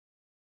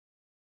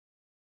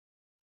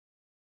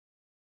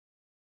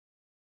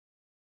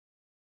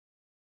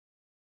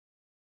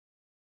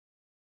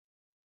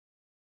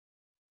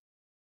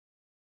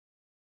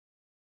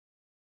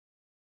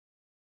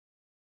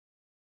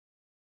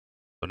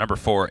So number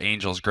 4,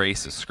 Angel's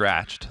Grace, is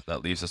scratched.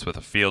 That leaves us with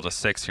a field of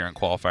 6 here in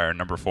qualifier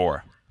number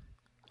 4.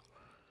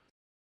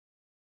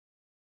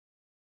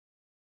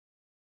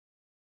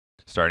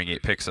 Starting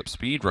gate picks up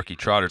speed. Rookie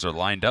trotters are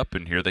lined up,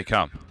 and here they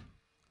come.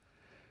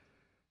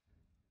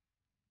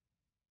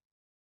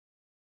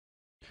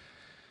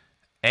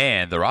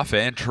 And they're off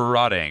and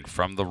trotting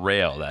from the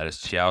rail. That is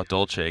Ciao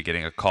Dolce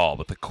getting a call.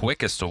 But the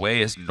quickest away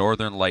is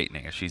Northern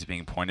Lightning, as she's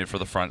being pointed for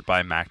the front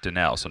by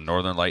McDonnell. So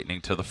Northern Lightning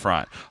to the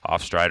front.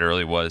 Off stride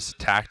early was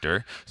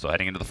Tactor. So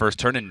heading into the first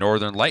turn, and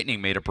Northern Lightning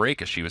made a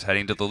break as she was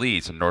heading to the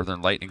lead. So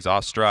Northern Lightning's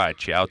off stride.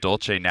 Ciao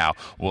Dolce now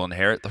will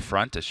inherit the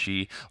front as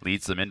she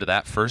leads them into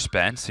that first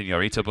bend.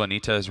 Senorita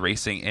Bonita is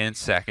racing in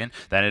second.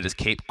 Then it is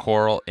Cape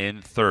Coral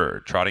in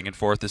third. Trotting in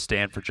fourth is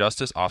Stand for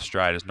Justice. Off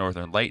stride is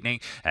Northern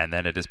Lightning. And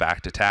then it is back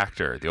to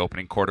Tactor. The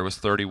opening quarter was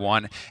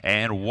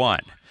 31-1.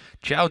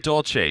 Ciao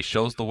Dolce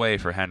shows the way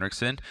for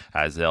Henriksen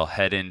as they'll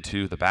head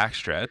into the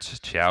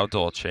backstretch. Ciao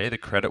Dolce, the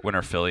credit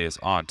winner filly, is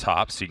on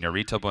top.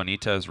 Senorita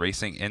Bonita is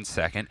racing in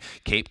second.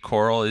 Cape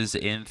Coral is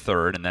in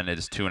third, and then it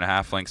is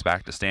 2.5 lengths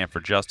back to Stand for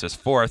Justice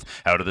fourth.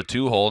 Out of the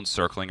 2-hole and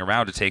circling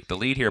around to take the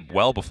lead here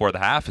well before the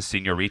half is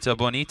Senorita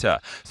Bonita.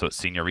 So it's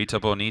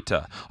Senorita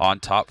Bonita on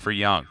top for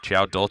Young.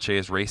 Ciao Dolce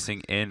is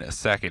racing in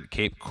second.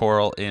 Cape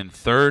Coral in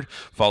third,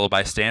 followed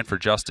by Stand for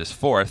Justice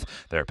fourth.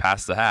 They're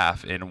past the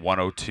half in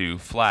 102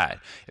 flat.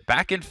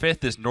 Back in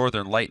fifth is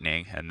Northern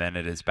Lightning, and then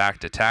it is back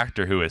to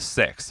Tactor, who is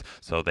sixth.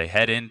 So they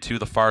head into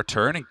the far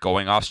turn, and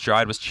going off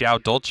stride was Ciao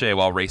Dolce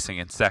while racing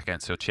in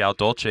second. So Ciao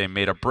Dolce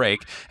made a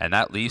break, and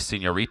that leaves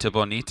Senorita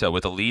Bonita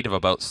with a lead of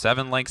about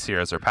 7 lengths here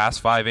as they're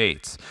past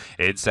 5/8.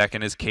 In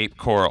second is Cape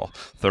Coral.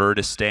 Third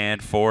is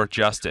Stand for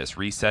Justice.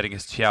 Resetting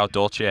is Ciao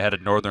Dolce ahead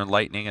of Northern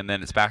Lightning, and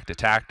then it's back to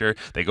Tactor.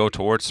 They go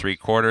towards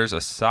 3/4.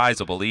 A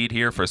sizable lead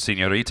here for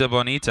Senorita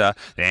Bonita.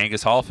 The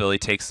Angus Hall filly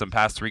takes them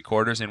past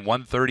 3/4 in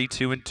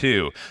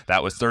 132-2.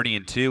 That was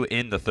 30-2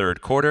 in the third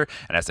quarter,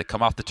 and as they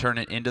come off the turn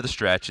and into the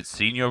stretch, it's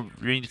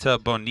Senorita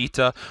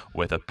Bonita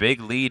with a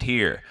big lead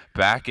here.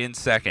 Back in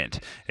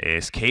second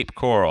is Cape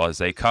Coral as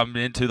they come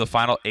into the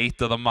final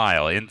 1/8 of the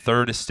mile. In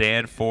third is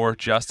Stand for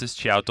Justice,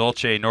 Ciao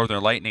Dolce,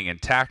 Northern Lightning, and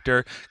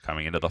Tactor.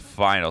 Coming into the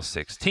final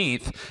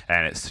 16th,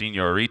 and it's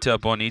Senorita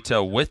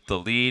Bonita with the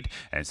lead,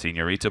 and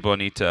Senorita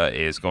Bonita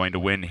is going to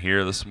win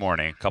here this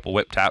morning. A couple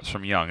whip taps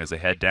from Young as they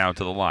head down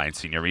to the line.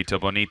 Senorita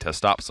Bonita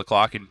stops the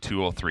clock in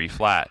 2:03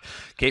 flat.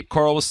 Cape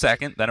Coral was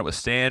second, then it was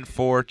Stand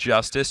for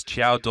Justice,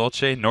 Ciao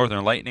Dolce,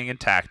 Northern Lightning, and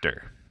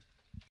Tactor.